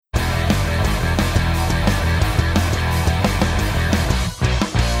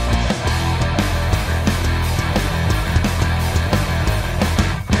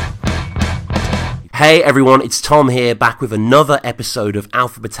Hey everyone, it's Tom here, back with another episode of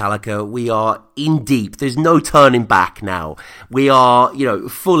Alpha Metallica. We are in deep. There's no turning back now. We are,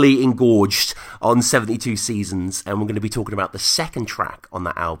 fully engorged on 72 Seasons, and we're going to be talking about the second track on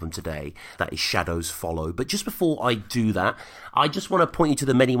that album today. That is Shadows Follow. But just before I do that, I just want to point you to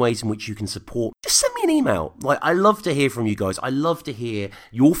the many ways in which you can support. Just send me an email. I love to hear from you guys. I love to hear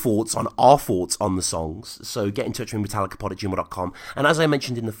your thoughts on our thoughts on the songs. So get in touch with me, metallicapod@gmail.com. And as I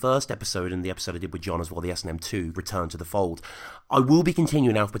mentioned in the first episode, and the episode I did with John as well, the S&M2, Return to the Fold, I will be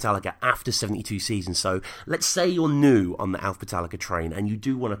continuing Alpha Metallica after 72 Seasons. So let's say you're new on the Alpha Metallica train and you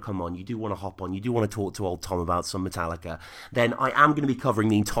do want to come on, you do want to hop on, you do want to talk to old Tom about some Metallica, then I am going to be covering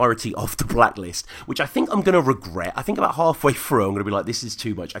the entirety of the Blacklist, which I think I'm going to regret. I think about halfway through I'm going to be like, this is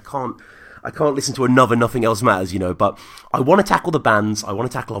too much. I can't listen to another Nothing Else Matters, but I want to tackle the bands. I want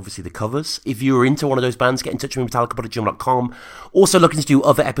to tackle, obviously, the covers. If you're into one of those bands, get in touch with me, metallicapod@gmail.com. Also looking to do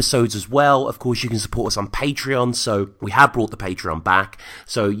other episodes as well. Of course, you can support us on Patreon. So we have brought the Patreon back.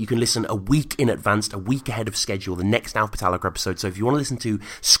 So you can listen a week in advance, a week ahead of schedule, the next Alpha Metallica episode. So if you want to listen to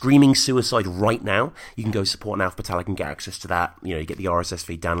Screaming Suicide right now, you can go support an Alpha Metallica and get access to that. You get the RSS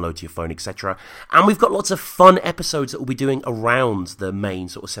feed, download to your phone, etc. And we've got lots of fun episodes that we'll be doing around the main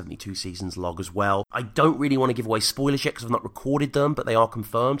sort of 72 Seasons log as well. I don't really want to give away spoilers yet because I've not recorded them, but they are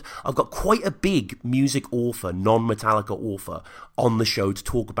confirmed. I've got quite a big music author, non-Metallica author, on the show to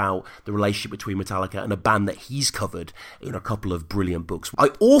talk about the relationship between Metallica and a band that he's covered in a couple of brilliant books. I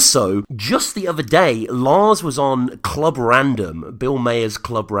also, just the other day, Lars was on Club Random, Bill Mayer's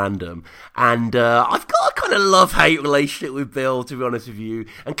Club Random, and I've got a kind of love-hate relationship with Bill, to be honest with you.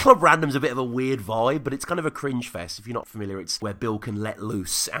 And Club Random's a bit of a weird vibe, but it's kind of a cringe fest. If you're not familiar, it's where Bill can let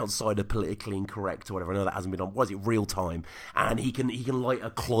loose outside of politically incorrect or whatever. I know that hasn't been on, was it, real time? And he can light a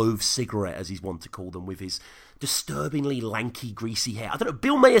clove cigarette, as he's wont to call them, with his disturbingly lanky, greasy hair. I don't know,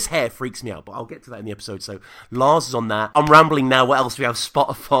 Bill Mayer's hair freaks me out, but I'll get to that in the episode. So Lars is on that. I'm rambling now. What else? We have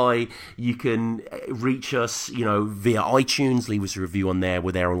Spotify. You can reach us, via iTunes. Leave us a review on there.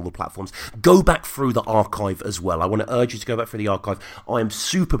 We're there on all the platforms. Go back through the archive as well. I want to urge you to go back through the archive. I am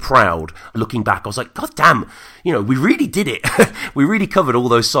super proud looking back. I was like, God damn, we really did it. We really covered all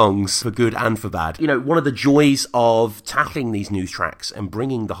those songs for good and for bad. One of the joys of tackling these news tracks and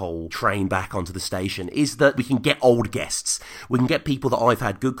bringing the whole train back onto the station is that we can get old guests. We can get people that I've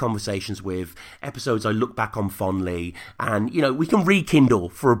had good conversations with, episodes I look back on fondly, and, we can rekindle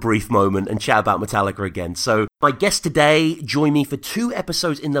for a brief moment and chat about Metallica again. So my guests today join me for 2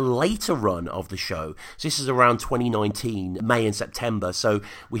 episodes in the later run of the show. So this is around 2019, May and September. So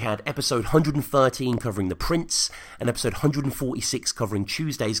we had episode 113 covering The Prince and episode 146 covering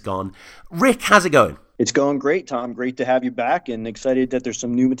Tuesday's Gone. Rick, how's it going? It's going great, Tom. Great to have you back, and excited that there's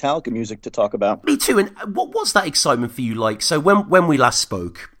some new Metallica music to talk about. Me too. And what was that excitement for you like? So when we last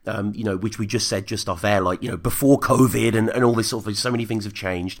spoke, which we just said just off air, before COVID and all this sort of thing, so many things have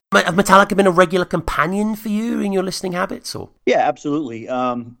changed. Have Metallica been a regular companion for you in your listening habits, or? Yeah, absolutely.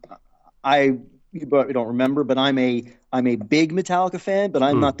 You don't remember, but I'm a big Metallica fan, but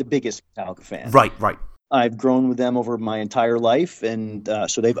I'm not the biggest Metallica fan. Right. I've grown with them over my entire life, and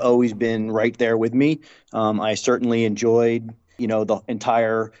so they've always been right there with me. I certainly enjoyed, the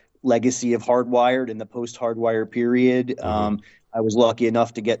entire legacy of Hardwired and the post-Hardwired period. I was lucky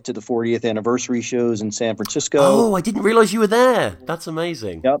enough to get to the 40th anniversary shows in San Francisco. Oh, I didn't realize you were there. That's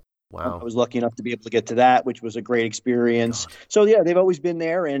amazing. Yep. Wow. I was lucky enough to be able to get to that, which was a great experience. God. So, yeah, they've always been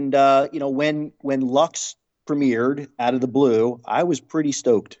there. And, when Lux premiered out of the blue, I was pretty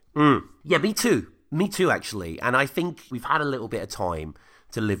stoked. Yeah, me too. Me too, actually. And I think we've had a little bit of time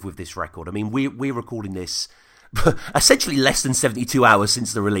to live with this record. I mean, we're recording this essentially less than 72 hours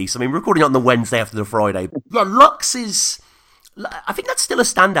since the release. I mean, we're recording it on the Wednesday after the Friday. Yeah, Lux is... I think that's still a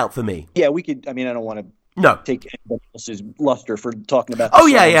standout for me. Yeah, we could... I mean, I don't want to take anybody else's luster for talking about Oh,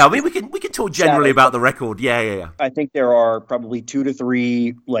 yeah. I mean, we can talk generally about the record. Yeah. I think there are probably 2 to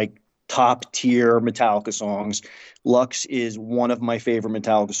 3, top tier Metallica songs. Lux is one of my favorite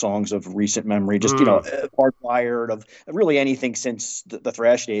Metallica songs of recent memory. Just, Hardwired, of really anything since the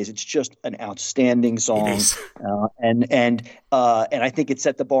thrash days. It's just an outstanding song. It is. And I think it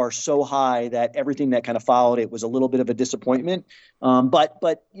set the bar so high that everything that kind of followed it was a little bit of a disappointment. But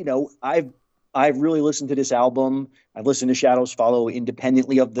I've really listened to this album. I've listened to Shadows Follow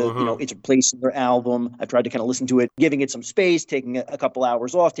independently of the, its place in their album. I've tried to kind of listen to it, giving it some space, taking a couple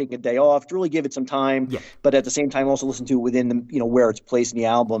hours off, taking a day off, to really give it some time. Yeah. But at the same time, also listen to it within the, where it's placed in the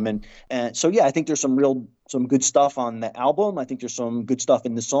album. And so, yeah, I think there's some good stuff on the album. I think there's some good stuff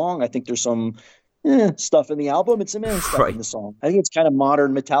in the song. I think there's some stuff in the album and some stuff in the song. I think it's kind of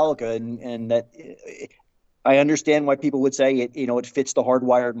modern Metallica, and that I understand why people would say it. It fits the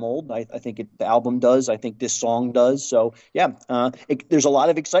hardwired mold. I think the album does. I think this song does. So yeah, there's a lot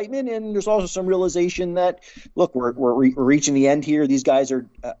of excitement, and there's also some realization that look, we're reaching the end here. These guys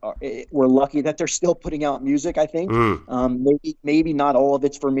we're lucky that they're still putting out music. I think maybe not all of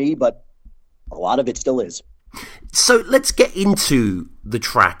it's for me, but a lot of it still is. So let's get into the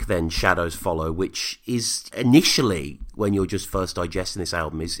track then, Shadows Follow, which is initially, when you're just first digesting this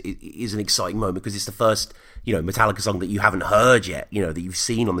album, is an exciting moment because it's the first, Metallica song that you haven't heard yet, that you've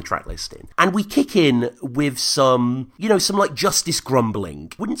seen on the track listing. And we kick in with some like Justice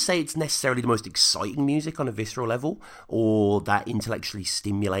grumbling. Wouldn't say it's necessarily the most exciting music on a visceral level or that intellectually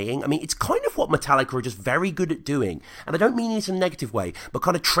stimulating. I mean, it's kind of what Metallica are just very good at doing. And I don't mean it in a negative way, but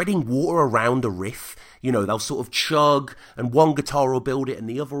kind of treading water around a riff. They'll sort of chug and one guitar will build it and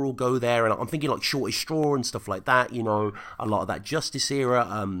the other will go there. And I'm thinking like Shortest Straw and stuff like that, a lot of that Justice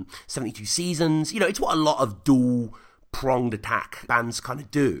era, 72 Seasons. It's what a lot of dual-pronged attack bands kind of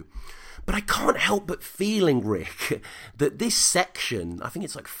do. But I can't help but feeling, Rick, that this section, I think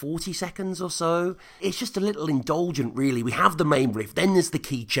it's like 40 seconds or so, it's just a little indulgent, really. We have the main riff, then there's the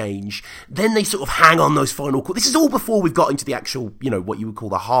key change, then they sort of hang on those final chords. This is all before we've got into the actual, what you would call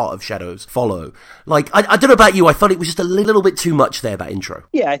the heart of Shadows Follow. Like, I don't know about you, I thought it was just a little bit too much there, that intro.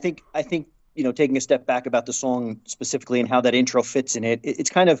 Yeah, I think taking a step back about the song specifically and how that intro fits in it, it's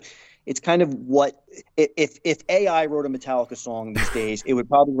kind of what if AI wrote a Metallica song these days, it would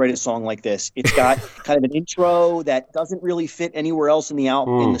probably write a song like this. It's got kind of an intro that doesn't really fit anywhere else in the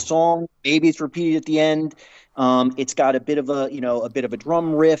in the song. Maybe it's repeated at the end. It's got a bit of a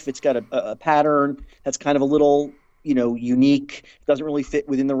drum riff. It's got a pattern that's kind of a little unique. Doesn't really fit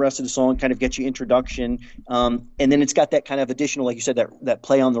within the rest of the song. Kind of gets you introduction, and then it's got that kind of additional, like you said, that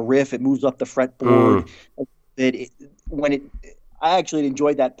play on the riff. It moves up the fretboard. I actually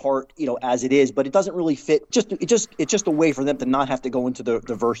enjoyed that part, as it is, but it doesn't really fit. It's just a way for them to not have to go into the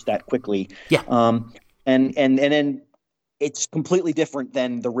verse that quickly. Yeah. And then it's completely different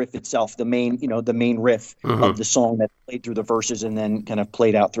than the riff itself, the main riff of the song that played through the verses and then kind of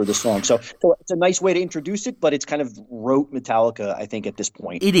played out through the song. So it's a nice way to introduce it, but it's kind of rote Metallica, I think, at this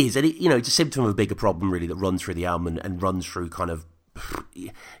point. It is, and it's a symptom of a bigger problem, really, that runs through the album and runs through kind of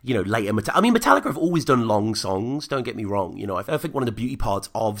later Metallica have always done long songs, don't get me wrong. I think one of the beauty parts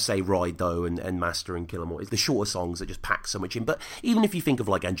of, say, Ride Though and Master and Kill 'Em All is the shorter songs that just pack so much in. But even if you think of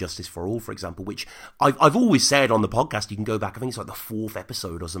like And Justice for All, for example, which I've always said on the podcast, you can go back, I think it's like the 4th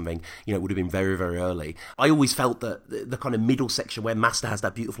episode or something, it would have been very, very early. I always felt that the kind of middle section where Master has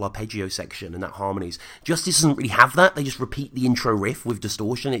that beautiful arpeggio section and that harmonies, Justice doesn't really have that. They just repeat the intro riff with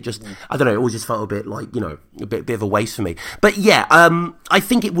distortion. It just, I don't know, it always just felt a bit like, a bit of a waste for me. But yeah, I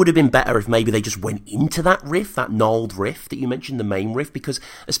think it would have been better if maybe they just went into that riff, that gnarled riff that you mentioned, the main riff, because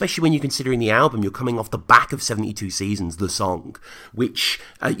especially when you're considering the album, you're coming off the back of 72 Seasons, the song, which,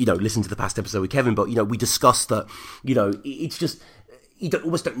 listen to the past episode with Kevin, but, we discussed that, it's just, you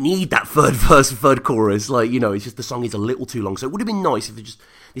almost don't need that third verse, third chorus, it's just the song is a little too long, so it would have been nice if it just,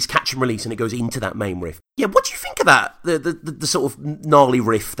 this catch and release and it goes into that main riff. Yeah, what do you think of that, the sort of gnarly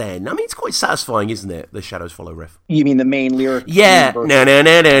riff then? I mean, it's quite satisfying, isn't it, the Shadows Follow riff? You mean the main lyric? Yeah, no,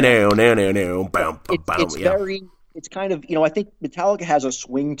 it's very, it's kind of, I think Metallica has a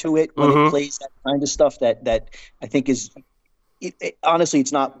swing to it when it plays that kind of stuff that I think is, honestly,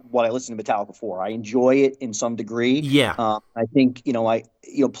 it's not what I listen to Metallica for. I enjoy it in some degree. Yeah. I think,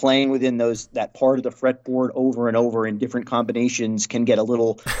 playing within that part of the fretboard over and over in different combinations can get a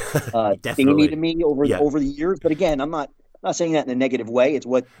little stingy to me over the years. But again, I'm not saying that in a negative way. It's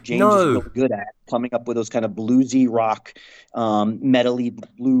what James is really good at, coming up with those kind of bluesy rock, metally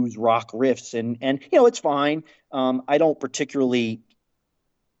blues rock riffs. And it's fine. I don't particularly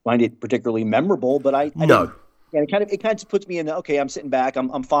find it particularly memorable, but I yeah, it kind of puts me in. Okay, I'm sitting back.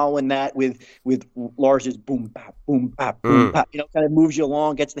 I'm following that with Lars's boom bap boom bap boom bap. Kind of moves you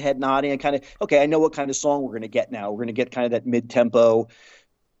along, gets the head nodding, and kind of okay. I know what kind of song we're going to get now. We're going to get kind of that mid tempo,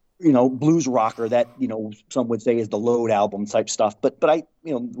 blues rocker that some would say is the Load album type stuff. But I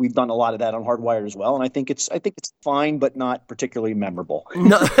we've done a lot of that on Hardwired as well, and I think it's fine, but not particularly memorable.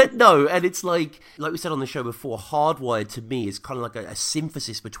 No, and it's like we said on the show before, Hardwired to me is kind of like a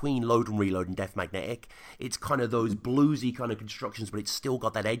synthesis between Load and Reload and Death Magnetic. It's kind of those bluesy kind of constructions, but it's still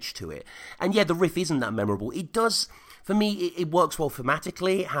got that edge to it. And yeah, the riff isn't that memorable. It does. For me, it works well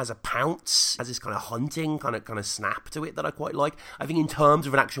thematically. It has a pounce, has this kind of hunting kind of snap to it that I quite like. I think in terms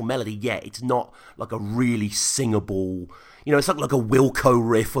of an actual melody, yeah, it's not like a really singable, You know, it's like a Wilco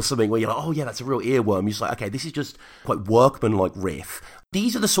riff or something where you're like, oh yeah, that's a real earworm. You're just like, okay, this is just quite workman-like riff.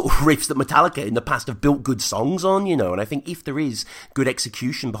 These are the sort of riffs that Metallica in the past have built good songs on, you know, and I think if there is good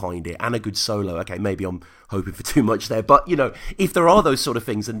execution behind it and a good solo, okay, maybe I'm hoping for too much there, but, you know, if there are those sort of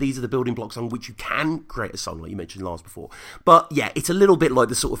things, then these are the building blocks on which you can create a song, like you mentioned Lars before. But, yeah, it's a little bit like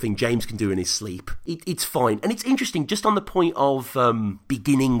the sort of thing James can do in his sleep. It's fine. And it's interesting, just on the point of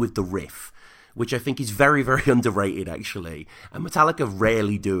beginning with the riff, which I think is very, very underrated, actually, and Metallica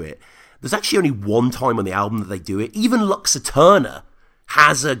rarely do it. There's actually only one time on the album that they do it. Even Lux Eterna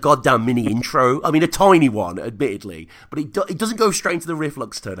has a goddamn mini intro. I mean, a tiny one, admittedly, but it doesn't go straight into the riff,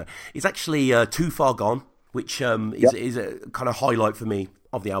 Lux Turner. It's actually Too Far Gone, which is a kind of highlight for me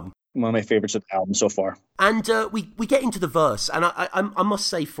of the album. One of my favorites of the album so far. And we get into the verse, and I must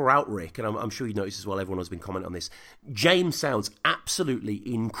say throughout, Rick, and I'm sure you noticed as well, everyone has been commenting on this, James sounds absolutely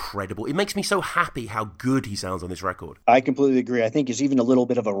incredible. It makes me so happy how good he sounds on this record. I completely agree. I think there's even a little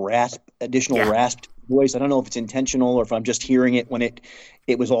bit of a additional rasped voice. I don't know if it's intentional or if I'm just hearing it when it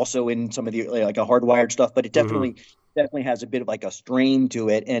was also in some of the like a hardwired stuff, but it definitely has a bit of like a strain to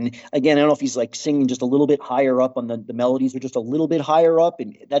it. And again, I don't know if he's like singing just a little bit higher up on the melodies are just a little bit higher up.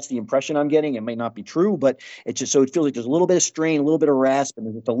 And that's the impression I'm getting. It may not be true, but it's just, so it feels like there's a little bit of strain, a little bit of rasp, and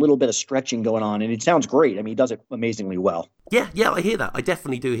there's just a little bit of stretching going on. And it sounds great. I mean, he does it amazingly well. Yeah, I hear that. I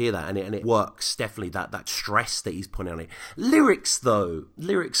definitely do hear that. And it works, definitely, that stress that he's putting on it. Lyrics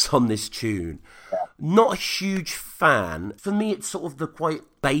on this tune, not a huge fan. For me, it's sort of the quite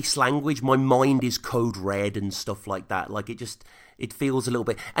base language. My mind is code red and stuff like that. Like it feels a little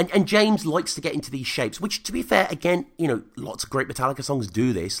bit, and James likes to get into these shapes, which, to be fair, again, you know, lots of great Metallica songs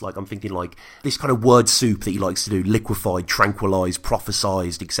do this. Like, I'm thinking like this kind of word soup that he likes to do: liquefied, tranquilized,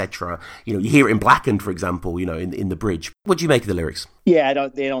 prophesized, etc. You know, you hear it in Blackened, for example, you know, in the bridge. What do you make of the lyrics? Yeah,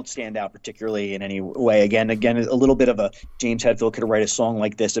 they don't stand out particularly in any way. Again, a little bit of a James Hetfield could write a song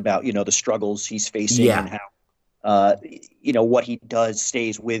like this about, you know, the struggles he's facing and how, you know, what he does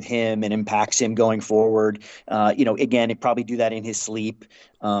stays with him and impacts him going forward. You know, again, it probably do that in his sleep.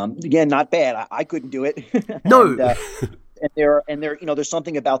 Again, not bad. I couldn't do it. No. and there, you know, there's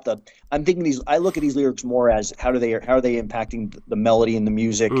something about I'm thinking I look at these lyrics more as how are they impacting the melody and the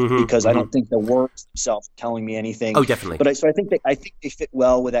music, because I don't think the words themselves are telling me anything. Oh, definitely. But I think they fit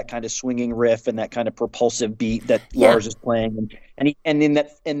well with that kind of swinging riff and that kind of propulsive beat that Lars is playing. And in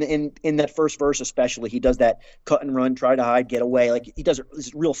that first verse especially, he does that cut and run, try to hide, get away. Like he does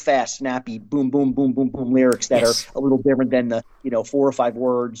this real fast, snappy, boom, boom, boom, boom, boom lyrics that are a little different than the, you know, 4 or 5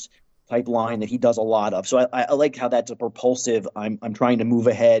 words type line that he does a lot of. So I like how that's a propulsive. I'm trying to move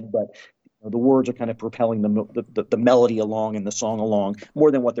ahead, but you know, the words are kind of propelling the melody along and the song along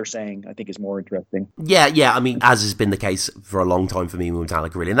more than what they're saying. I think is more interesting. Yeah. I mean, as has been the case for a long time for me with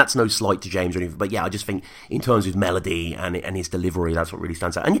Metallica, really, and that's no slight to James or anything. But yeah, I just think in terms of melody and his delivery, that's what really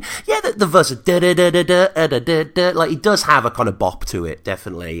stands out. And yeah, the verse of da da da da da da da da, like it does have a kind of bop to it,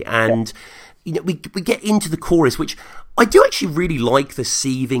 definitely, and. You know, we get into the chorus, which I do actually really like the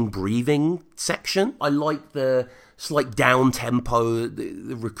seething, breathing section. I like the slight down tempo,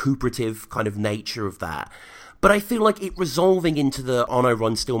 the recuperative kind of nature of that. But I feel like it resolving into the "On I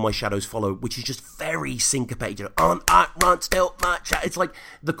Run, Still My Shadows Follow," which is just very syncopated. "On I run, still my shadows." It's like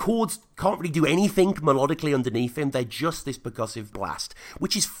the chords can't really do anything melodically underneath him. They're just this percussive blast,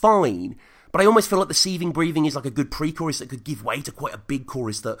 which is fine. But I almost feel like the seething breathing is like a good pre-chorus that could give way to quite a big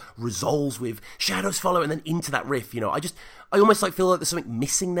chorus that resolves with "Shadows Follow" and then into that riff. You know, I almost like feel like there's something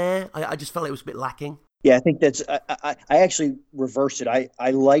missing there. I just felt like it was a bit lacking. Yeah, I think that's. I actually reversed it.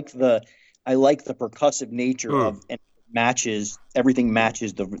 I like the percussive nature of, and everything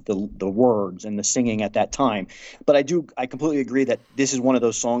matches the words and the singing at that time. But I completely agree that this is one of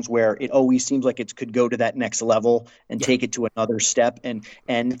those songs where it always seems like it could go to that next level and take it to another step. And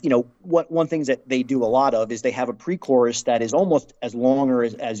you know, one things that they do a lot of is they have a pre-chorus that is almost as long or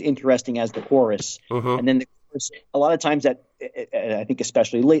as interesting as the chorus. And then the chorus, a lot of times that, I think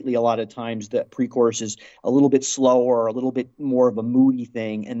especially lately, a lot of times the pre-chorus is a little bit slower, a little bit more of a moody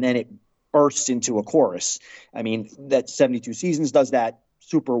thing, and then it bursts into a chorus. I mean, that 72 Seasons does that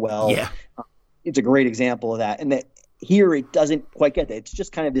super well. Yeah. It's a great example of that. And that here it doesn't quite get that. It's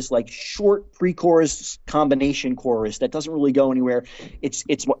just kind of this like short pre-chorus combination chorus that doesn't really go anywhere. It's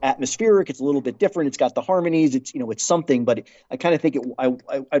atmospheric. It's a little bit different. It's got the harmonies. It's, you know, it's something, but I kind of think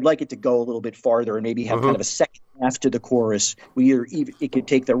I'd like it to go a little bit farther and maybe have kind of a second half to the chorus where it could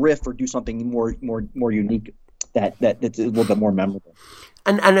take the riff or do something more unique that's a little bit more memorable.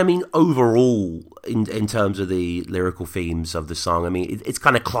 And I mean, overall, in terms of the lyrical themes of the song, I mean, it's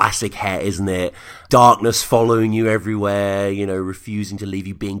kind of classic Het, isn't it? Darkness following you everywhere, refusing to leave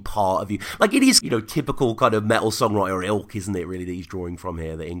you, being part of you. Like, it is, typical kind of metal songwriter ilk, isn't it, really, that he's drawing from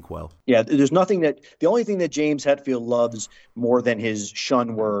here, the Inkwell? Yeah, the only thing that James Hetfield loves more than his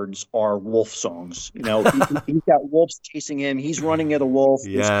shun words are wolf songs. He's got wolves chasing him. He's running at a wolf.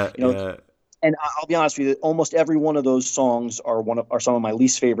 Yeah. And I'll be honest with you, almost every one of those songs are some of my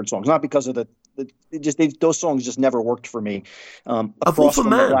least favorite songs. Not because of those songs just never worked for me. A Wolf of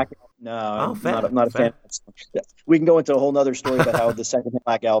Man. I'm not a fan of that song. Yeah. We can go into a whole other story about how the second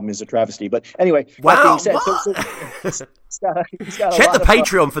Black album is a travesty. But anyway, wow, that being said, he's got check the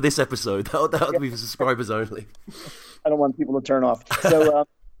Patreon for this episode. That'll be for subscribers only. I don't want people to turn off.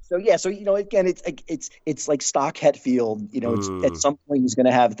 So again, it's like stock Hetfield. It's at some point he's going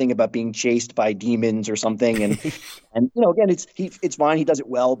to have a thing about being chased by demons or something, and again, it's fine. He does it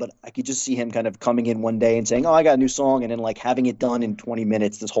well, but I could just see him kind of coming in one day and saying, "Oh, I got a new song," and then like having it done in 20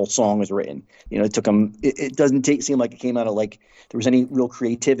 minutes. This whole song was written. It took him. It doesn't seem like it came out of like there was any real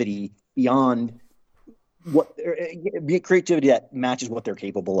creativity beyond creativity that matches what they're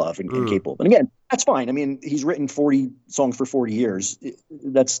capable of and capable of. And again, that's fine. I mean, he's written 40 songs for 40 years.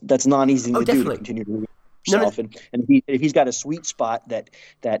 That's not easy to do, to continue to read himself. No. And if he's got a sweet spot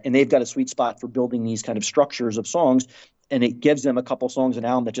and they've got a sweet spot for building these kind of structures of songs, and it gives them a couple songs an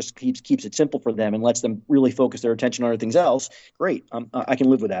album that just keeps it simple for them and lets them really focus their attention on other things else. Great. I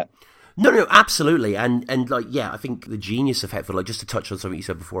can live with that. No, absolutely. And like, yeah, I think the genius of Hetfield, like just to touch on something you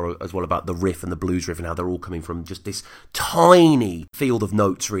said before as well about the riff and the blues riff and how they're all coming from just this tiny field of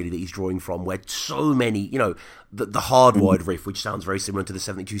notes really that he's drawing from, where so many, the Hardwired riff, which sounds very similar to the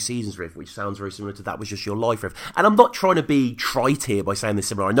 72 Seasons riff, which sounds very similar to That Was Just Your Life riff. And I'm not trying to be trite here by saying they're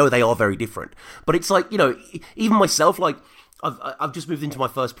similar. I know they are very different. But it's like, even myself, like, I've just moved into my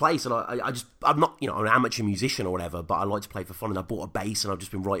first place, and I'm not an amateur musician or whatever, but I like to play for fun, and I bought a bass and I've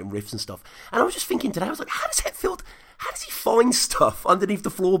just been writing riffs and stuff. And I was just thinking today, I was like, how does he find stuff underneath the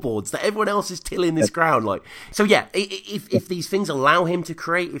floorboards that everyone else is tilling this ground? Like, so yeah, if these things allow him to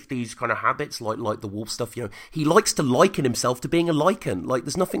create, if these kind of habits like the wolf stuff, he likes to liken himself to being a lichen. Like,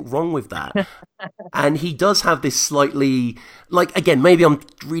 there's nothing wrong with that. And he does have this slightly, like, again, maybe I'm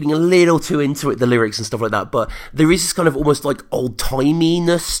reading a little too into it, the lyrics and stuff like that, but there is this kind of almost like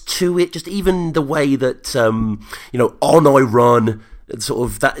old-timiness to it, just even the way that, On I Run, sort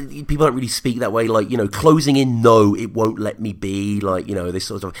of that people don't really speak that way, like, closing in, no, it won't let me be, like, this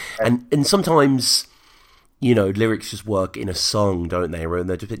sort of, and sometimes, lyrics just work in a song, don't they? And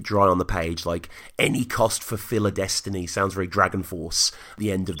they're just a bit dry on the page, like, any cost fulfill a destiny sounds very Dragon Force,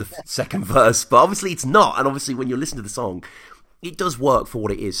 the end of the second verse, but obviously it's not, and obviously when you listen to the song, it does work for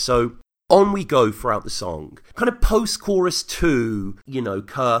what it is. So on we go throughout the song. Kind of post-chorus 2,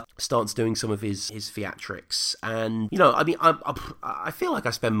 Kirk starts doing some of his theatrics. And, I feel like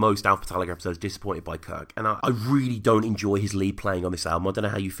I spend most Alpha Metallica episodes disappointed by Kirk. And I really don't enjoy his lead playing on this album. I don't know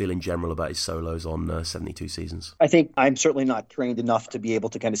how you feel in general about his solos on 72 Seasons. I think I'm certainly not trained enough to be able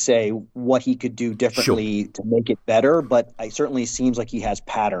to kind of say what he could do differently to make it better. But it certainly seems like he has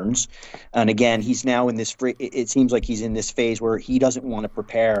patterns. And again, he's now in this, it seems like he's in this phase where he doesn't want to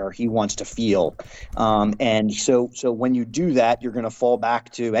prepare. He wants to feel. And so when you do that, you're going to fall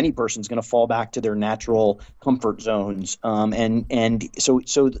back to, any person's going to fall back to their natural comfort zones. And so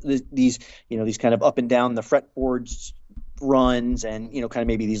these kind of up and down the fretboards runs and, kind of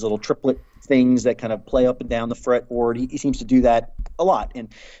maybe these little triplet things that kind of play up and down the fretboard. He seems to do that a lot.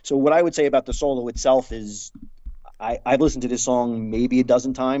 And so what I would say about the solo itself is, I've listened to this song maybe a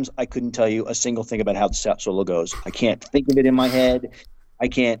dozen times. I couldn't tell you a single thing about how the solo goes. I can't think of it in my head. I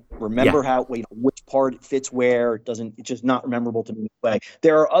can't remember which part it fits where. It's just not memorable to me.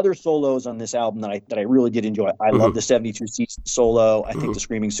 There are other solos on this album that I really did enjoy. I love the 72 Seasons solo. I think the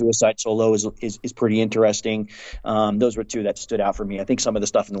Screaming Suicide solo is pretty interesting. Those were two that stood out for me. I think some of the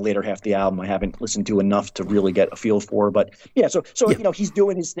stuff in the later half of the album I haven't listened to enough to really get a feel for. But yeah, so he's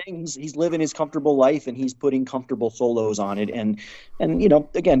doing his thing. He's living his comfortable life and he's putting comfortable solos on it. And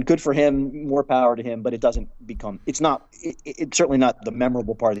again, good for him. More power to him. But it's certainly not the memorable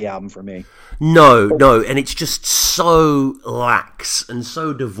part of the album for me. No, and it's just so lax and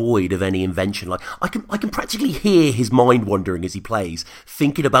so devoid of any invention. Like, I can practically hear his mind wandering as he plays,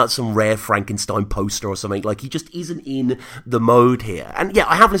 thinking about some rare Frankenstein poster or something. Like, he just isn't in the mode here. And yeah,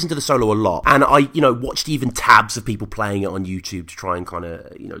 I have listened to the solo a lot, and I watched even tabs of people playing it on YouTube to try and kind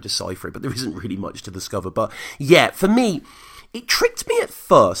of decipher it, but there isn't really much to discover. But yeah, for me, It tricked me at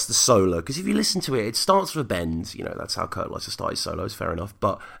first, the solo, because if you listen to it, it starts with a bend. You know, that's how Kurt likes to start his solos, fair enough,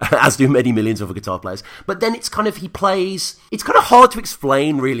 but as do many millions of other guitar players. But then it's kind of, he plays, it's kind of hard to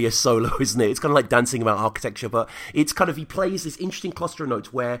explain, really, a solo, isn't it? It's kind of like dancing about architecture, but it's kind of, he plays this interesting cluster of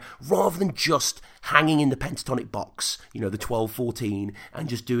notes where, rather than just hanging in the pentatonic box, you know, the 12-14, and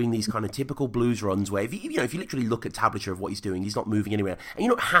just doing these kind of typical blues runs where, if you literally look at tablature of what he's doing, he's not moving anywhere, and you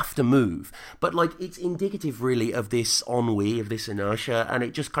don't have to move, but like, it's indicative really of this ennui, of this inertia, and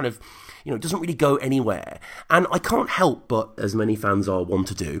it just kind of, you know, it doesn't really go anywhere. And I can't help but, as many fans are wont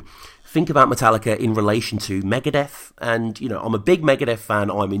to do, think about Metallica in relation to Megadeth. And, you know, I'm a big Megadeth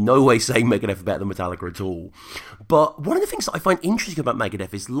fan. I'm in no way saying Megadeth are better than Metallica at all. But one of the things that I find interesting about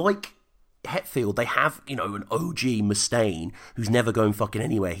Megadeth is, like Hetfield, they have, you know, an OG Mustaine who's never going fucking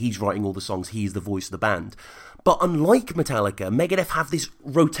anywhere. He's writing all the songs. He's the voice of the band. But unlike Metallica, Megadeth have this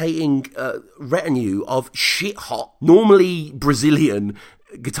rotating retinue of shit-hot, normally Brazilian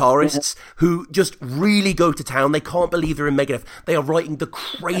guitarists who just really go to town. They can't believe they're in Megadeth. They are writing the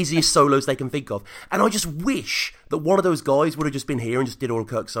craziest solos they can think of. And I just wish that one of those guys would have just been here and just did all of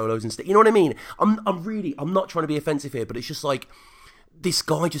Kirk's solos instead. You know what I mean? I'm not trying to be offensive here, but it's just like, this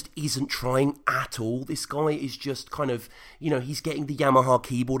guy just isn't trying at all. This guy is just kind of, you know, he's getting the Yamaha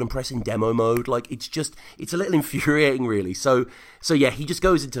keyboard and pressing demo mode. Like, it's a little infuriating, really. So yeah, he just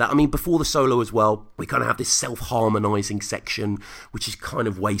goes into that. I mean, before the solo as well, we kind of have this self-harmonizing section, which is kind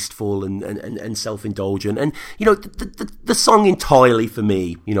of wasteful and self-indulgent. And, you know, the song entirely, for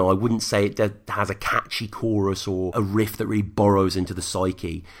me, you know, I wouldn't say it has a catchy chorus or a riff that really burrows into the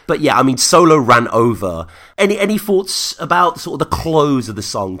psyche. But yeah, I mean, solo ran over. Any thoughts about sort of the close of the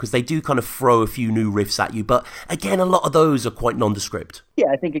song, because they do kind of throw a few new riffs at you, but again, a lot of those are quite nondescript. Yeah,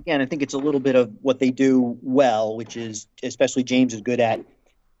 I think it's a little bit of what they do well, which is, especially James is good at,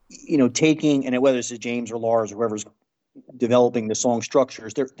 you know, taking, and whether this is James or Lars or whoever's developing the song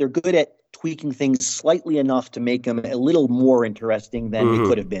structures, they're good at tweaking things slightly enough to make them a little more interesting than they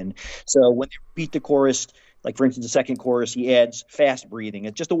could have been. So when they repeat the chorus, like, for instance, the second chorus, he adds fast breathing.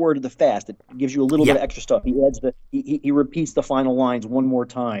 It's just a word of the fast. It gives you a little bit of extra stuff. He adds he repeats the final lines one more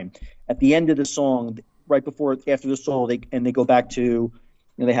time. At the end of the song, right after the solo, they go back to, you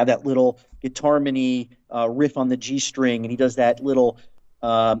know, they have that little guitar mini riff on the G string, and he does that little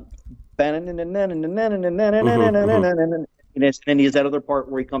and then he has that other part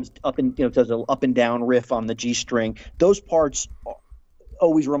where he comes up and, you know, does an up and down riff on the G string. Those parts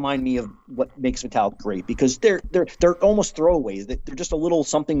always remind me of what makes Metallica great, because they're almost throwaways. They're just a little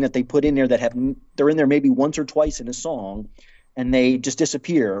something that they put in there they're in there maybe once or twice in a song, and they just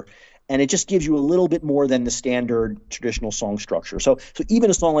disappear. And it just gives you a little bit more than the standard traditional song structure. So even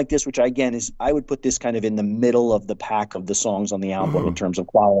a song like this, which I would put this kind of in the middle of the pack of the songs on the album in terms of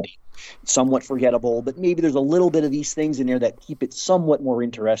quality, somewhat forgettable, but maybe there's a little bit of these things in there that keep it somewhat more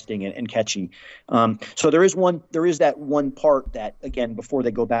interesting and catchy. So there is that one part that, again, before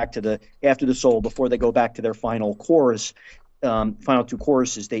they go back to after the solo, before they go back to their final chorus, final two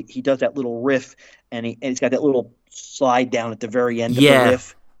choruses, he does that little riff, and he's got that little slide down at the very end of the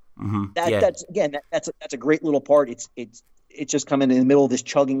riff. That's a great little part. It's just coming in the middle of this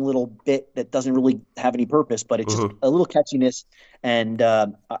chugging little bit that doesn't really have any purpose, but it's just a little catchiness. And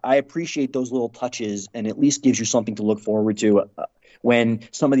I appreciate those little touches, and at least gives you something to look forward to when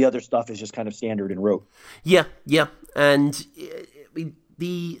some of the other stuff is just kind of standard and rote. Yeah. And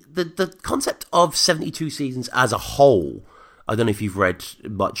the concept of 72 seasons as a whole, I don't know if you've read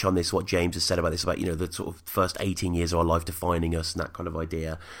much on this, what James has said about this, about, you know, the sort of first 18 years of our life defining us and that kind of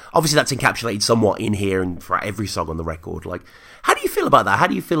idea. Obviously, that's encapsulated somewhat in here and for every song on the record. Like, how do you feel about that? How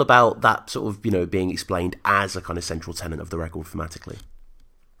do you feel about that sort of, you know, being explained as a kind of central tenet of the record thematically?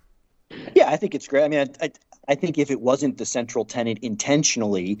 Yeah, I think it's great. I mean, I think if it wasn't the central tenet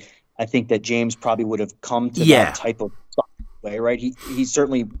intentionally, I think that James probably would have come to that type of way, right? He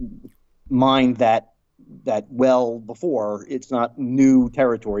certainly mined that well before. It's not new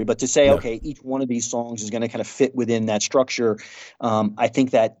territory, but to say, okay, each one of these songs is going to kind of fit within that structure, I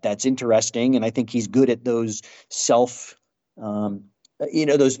think that's interesting, and I think he's good at those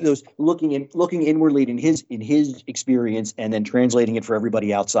those looking inwardly in his experience, and then translating it for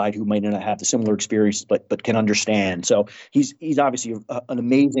everybody outside who might not have the similar experience but can understand. So he's obviously an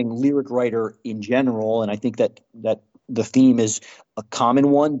amazing lyric writer in general, and I think that the theme is a common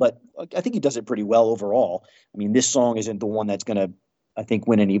one, but I think he does it pretty well overall. I mean, this song isn't the one that's going to, I think,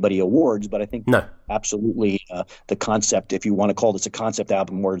 win anybody awards, but I think absolutely the concept, if you want to call this a concept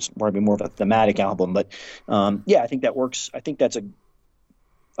album, or it's probably more of a thematic album, but I think that works. I think that's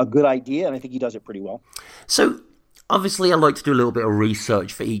a good idea, and I think he does it pretty well. So Obviously, I like to do a little bit of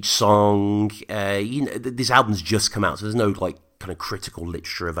research for each song. This album's just come out, so there's no like kind of critical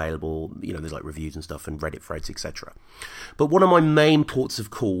literature available. There's like reviews and stuff and Reddit threads, etc. But one of my main ports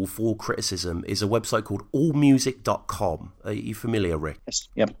of call for criticism is a website called allmusic.com. Are you familiar, Rick? Yes.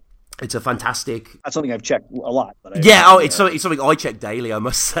 Yep. It's a fantastic. That's something I've checked a lot. But it's something I check daily, I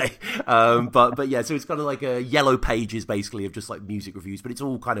must say. But yeah, so it's kind of like a yellow pages basically of just like music reviews, but it's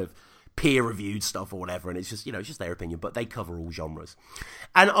all kind of peer-reviewed stuff or whatever, and it's just it's just their opinion, but they cover all genres.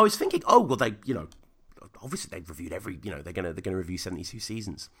 And I was thinking, oh well, they obviously they've reviewed every they're gonna review 72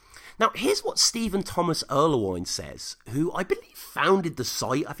 seasons. Now here's what Stephen Thomas Erlewine says, who I believe founded the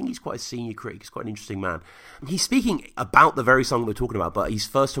site. I think he's quite a senior critic. He's quite an interesting man. He's speaking about the very song we're talking about, but he's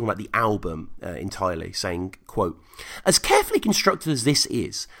first talking about the album entirely, saying, quote, "As carefully constructed as this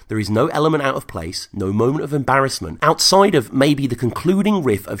is, there is no element out of place, no moment of embarrassment, outside of maybe the concluding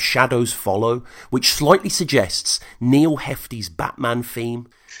riff of Shadows Follow, which slightly suggests Neil Hefti's Batman theme."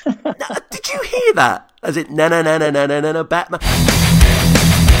 Now, did you hear that? As it na Batman.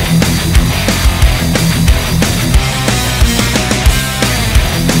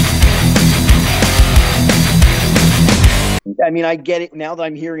 I mean, I get it now that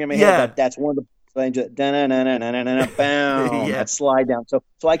I'm hearing in my head. That's one of the that slide down. So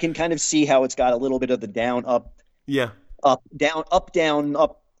I can kind of see how it's got a little bit of the down up, up down up down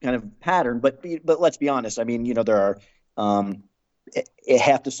up kind of pattern. But let's be honest. I mean, there are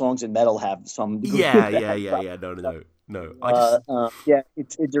half the songs in metal have some. Yeah. No.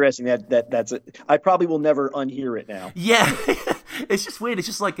 It's interesting that's it. I probably will never unhear it now. Yeah. It's just weird. It's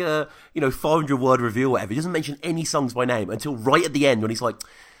just like a 500-word review or whatever. He doesn't mention any songs by name until right at the end when he's like,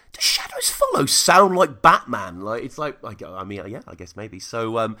 "Does Shadows Follow sound like Batman?" Like it's like I mean, yeah, I guess maybe.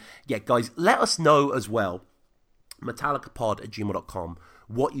 So guys, let us know as well. metallicapod@gmail.com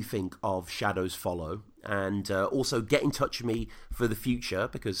what you think of Shadows Follow, and also get in touch with me for the future,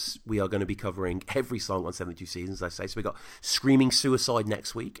 because we are going to be covering every song on 72 Seasons, as I say. So we got Screaming Suicide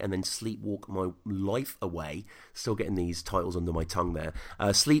next week, and then Sleepwalk My Life Away. Still getting these titles under my tongue there.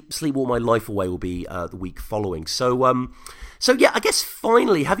 Sleepwalk My Life Away will be the week following. So yeah, I guess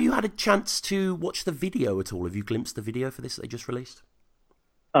finally, have you had a chance to watch the video at all? Have you glimpsed the video for this that they just released?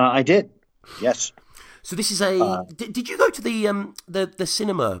 I did. Yes. So this is a. Did you go to the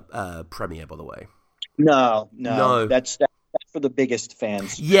cinema premiere, by the way? No. That's for the biggest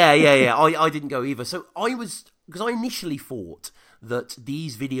fans. Yeah. I didn't go either. So because I initially thought that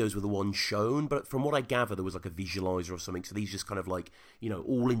these videos were the ones shown, but from what I gather, there was like a visualizer or something. So these just kind of like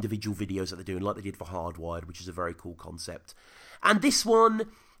all individual videos that they're doing, like they did for Hardwired, which is a very cool concept. And this one.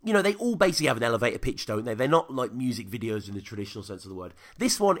 They all basically have an elevator pitch, don't they? They're not like music videos in the traditional sense of the word.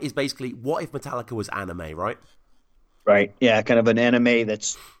 This one is basically, what if Metallica was anime, right? Right. Yeah, kind of an anime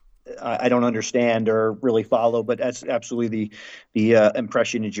that's I don't understand or really follow, but that's absolutely the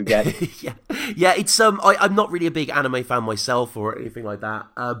impression that you get. yeah. It's I'm not really a big anime fan myself or anything like that,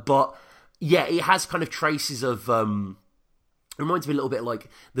 but yeah, it has kind of traces of. It reminds me a little bit like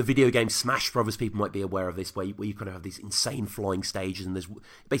the video game Smash Brothers. People might be aware of this, where you kind of have these insane flying stages, and there's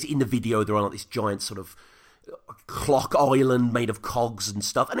basically in the video they're on like this giant sort of clock island made of cogs and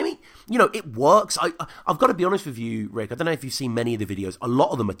stuff. And I mean, it works. I've got to be honest with you, Rick. I don't know if you've seen many of the videos. A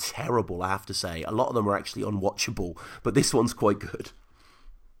lot of them are terrible, I have to say. A lot of them are actually unwatchable, but this one's quite good.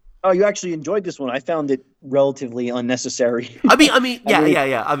 Oh, you actually enjoyed this one. I found it relatively unnecessary. I mean,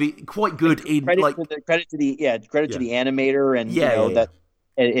 yeah. I mean, quite good. Credit to the animator, and that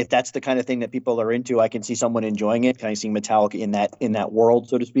if that's the kind of thing that people are into, I can see someone enjoying it. Kind of seeing Metallica in that world,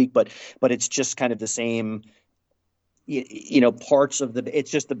 so to speak. But it's just kind of the same, parts of the.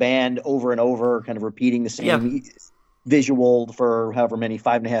 It's just the band over and over, kind of repeating the same. Visual for however many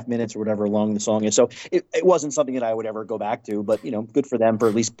 5.5 minutes or whatever long the song is. So it wasn't something that I would ever go back to, but good for them for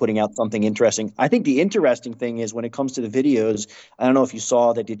at least putting out something interesting. I think the interesting thing is when it comes to the videos, I don't know if you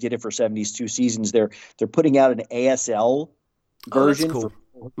saw that they did it for 72 Seasons. They're putting out an ASL version for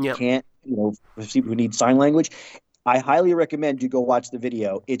people who can't, for people who need sign language. I highly recommend you go watch the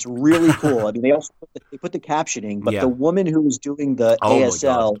video. It's really cool. I mean, they also put the captioning, but the woman who was doing the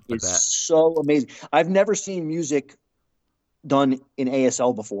ASL is so amazing. I've never seen music done in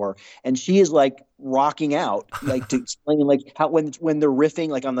ASL before, and she is like rocking out, like to explain like how when they're riffing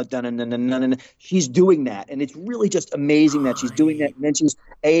like on the dun, she's doing that, and it's really just amazing that she's doing that, and then she's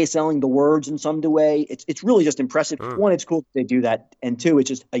ASLing the words in some way. It's really just impressive. One, it's cool that they do that, and two, it's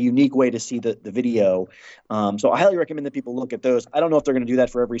just a unique way to see the video. So I highly recommend that people look at those. I don't know if they're going to do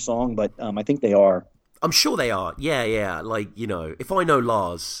that for every song, but I think they are. I'm sure they are. Yeah. Like if I know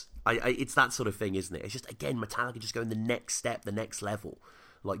Lars. It's that sort of thing, isn't it? It's just, again, Metallica just going the next step, the next level.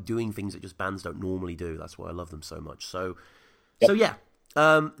 like doing things that just bands don't normally do. That's why I love them so much. So Yep.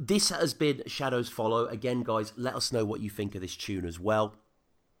 yeah. This has been Shadows Follow. Again, guys, let us know what you think of this tune as well.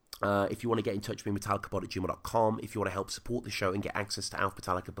 If you want to get in touch with me, metallicapod@gmail.com. If you want to help support the show and get access to Alpha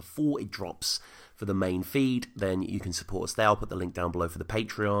Metallica before it drops for the main feed, then you can support us there. I'll put the link down below for the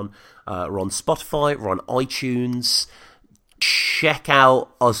Patreon. We're on Spotify, we're on iTunes. Check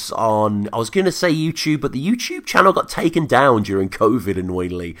out us on, I was going to say YouTube, but the YouTube channel got taken down during COVID,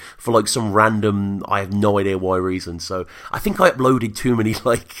 annoyingly, for like some random, I have no idea why reason. So I think I uploaded too many,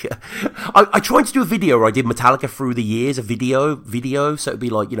 like, I tried to do a video where I did Metallica through the years, a video, so it'd be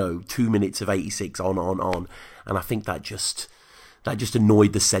like, 2 minutes of 86 on. And I think that just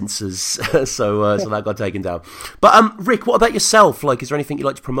annoyed the censors, so that got taken down. But Rick, what about yourself? Like, is there anything you'd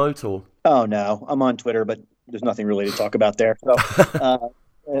like to promote or? Oh no, I'm on Twitter, but there's nothing really to talk about there.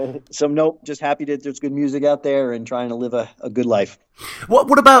 So nope, just happy that there's good music out there and trying to live a good life.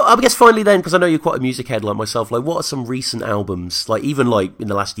 What about, I guess finally then, because I know you're quite a music head like myself, like what are some recent albums, like even like in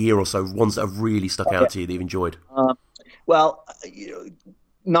the last year or so, ones that have really stuck out to you that you've enjoyed? Well,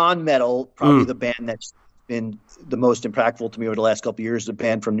 non-metal, probably the band that's been the most impactful to me over the last couple of years is a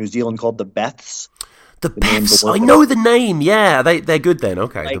band from New Zealand called the Beths. The Beths, I know the name. Yeah, they're good then.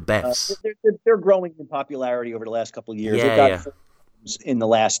 Okay, like, the Beths. They're growing in popularity over the last couple of years. They've got films in the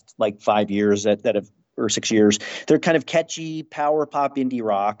last like 5 years that have, or 6 years. They're kind of catchy power pop indie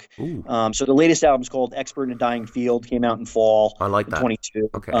rock. So the latest album is called Expert in a Dying Field. Came out in fall. I like that.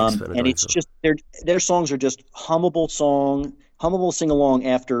 22. Okay, and it's just their songs are just hummable sing along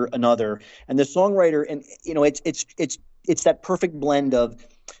after another. And the songwriter, and it's that perfect blend of.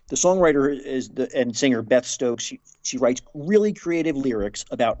 The songwriter and singer Beth Stokes. She writes really creative lyrics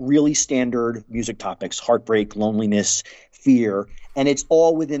about really standard music topics: heartbreak, loneliness, fear, and it's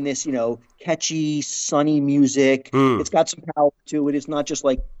all within this, catchy, sunny music. It's got some power to it. It's not just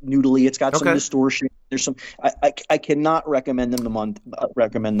like noodly. It's got some distortion. There's some. I cannot recommend them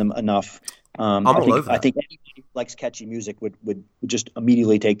enough. I think anybody who likes catchy music would just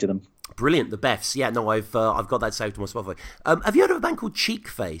immediately take to them. Brilliant, the Beths. Yeah, no, I've got that saved to my Spotify. Have you heard of a band called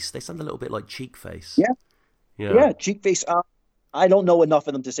Cheekface? They sound a little bit like Cheekface. Yeah, Cheekface. I don't know enough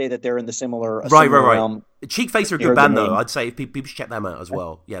of them to say that they're in the similar. Right. Cheekface are a good band though. I'd say people should check them out as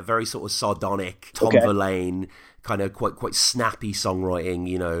well. Yeah, very sort of sardonic, Tom Verlaine, kind of quite snappy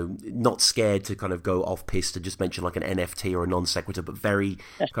songwriting. Not scared to kind of go off piste and just mention like an NFT or a non sequitur, but very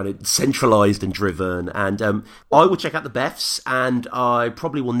kind of centralized and driven. And I will check out the Beths, and I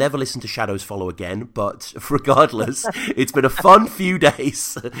probably will never listen to Shadows Follow again. But regardless, it's been a fun few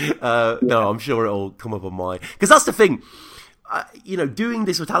days. No, I'm sure it'll come up on my, because that's the thing. Doing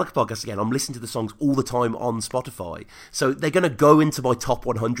this Metallica podcast again, I'm listening to the songs all the time on Spotify. So they're going to go into my top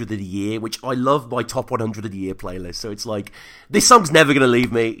 100 of the year, which I love my top 100 of the year playlist. So it's like, this song's never going to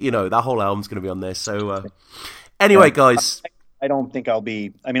leave me. That whole album's going to be on there. So anyway, guys. I don't think I'll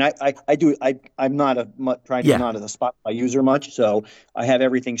be, I'm not not a Spotify user much. So I have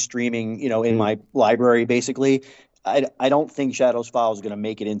everything streaming, in my library, basically. I don't think Shadows Follow is going to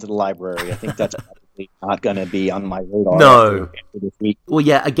make it into the library. I think that's not going to be on my radar. No. After this week. Well,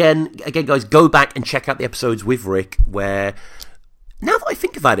 yeah. Again, guys, go back and check out the episodes with Rick. Where, now that I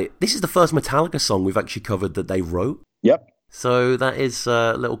think about it, this is the first Metallica song we've actually covered that they wrote. Yep. So that is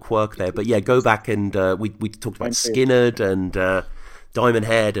a little quirk there. But yeah, go back and we talked about Skinnerd and Diamond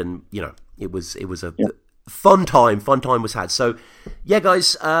Head, and it was a fun time. Fun time was had. So yeah,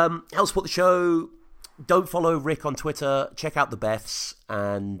 guys, help support the show. Don't follow Rick on Twitter. Check out the Beths,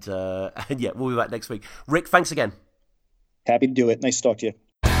 and yeah, we'll be back next week. Rick, thanks again. Happy to do it. Nice to talk to you.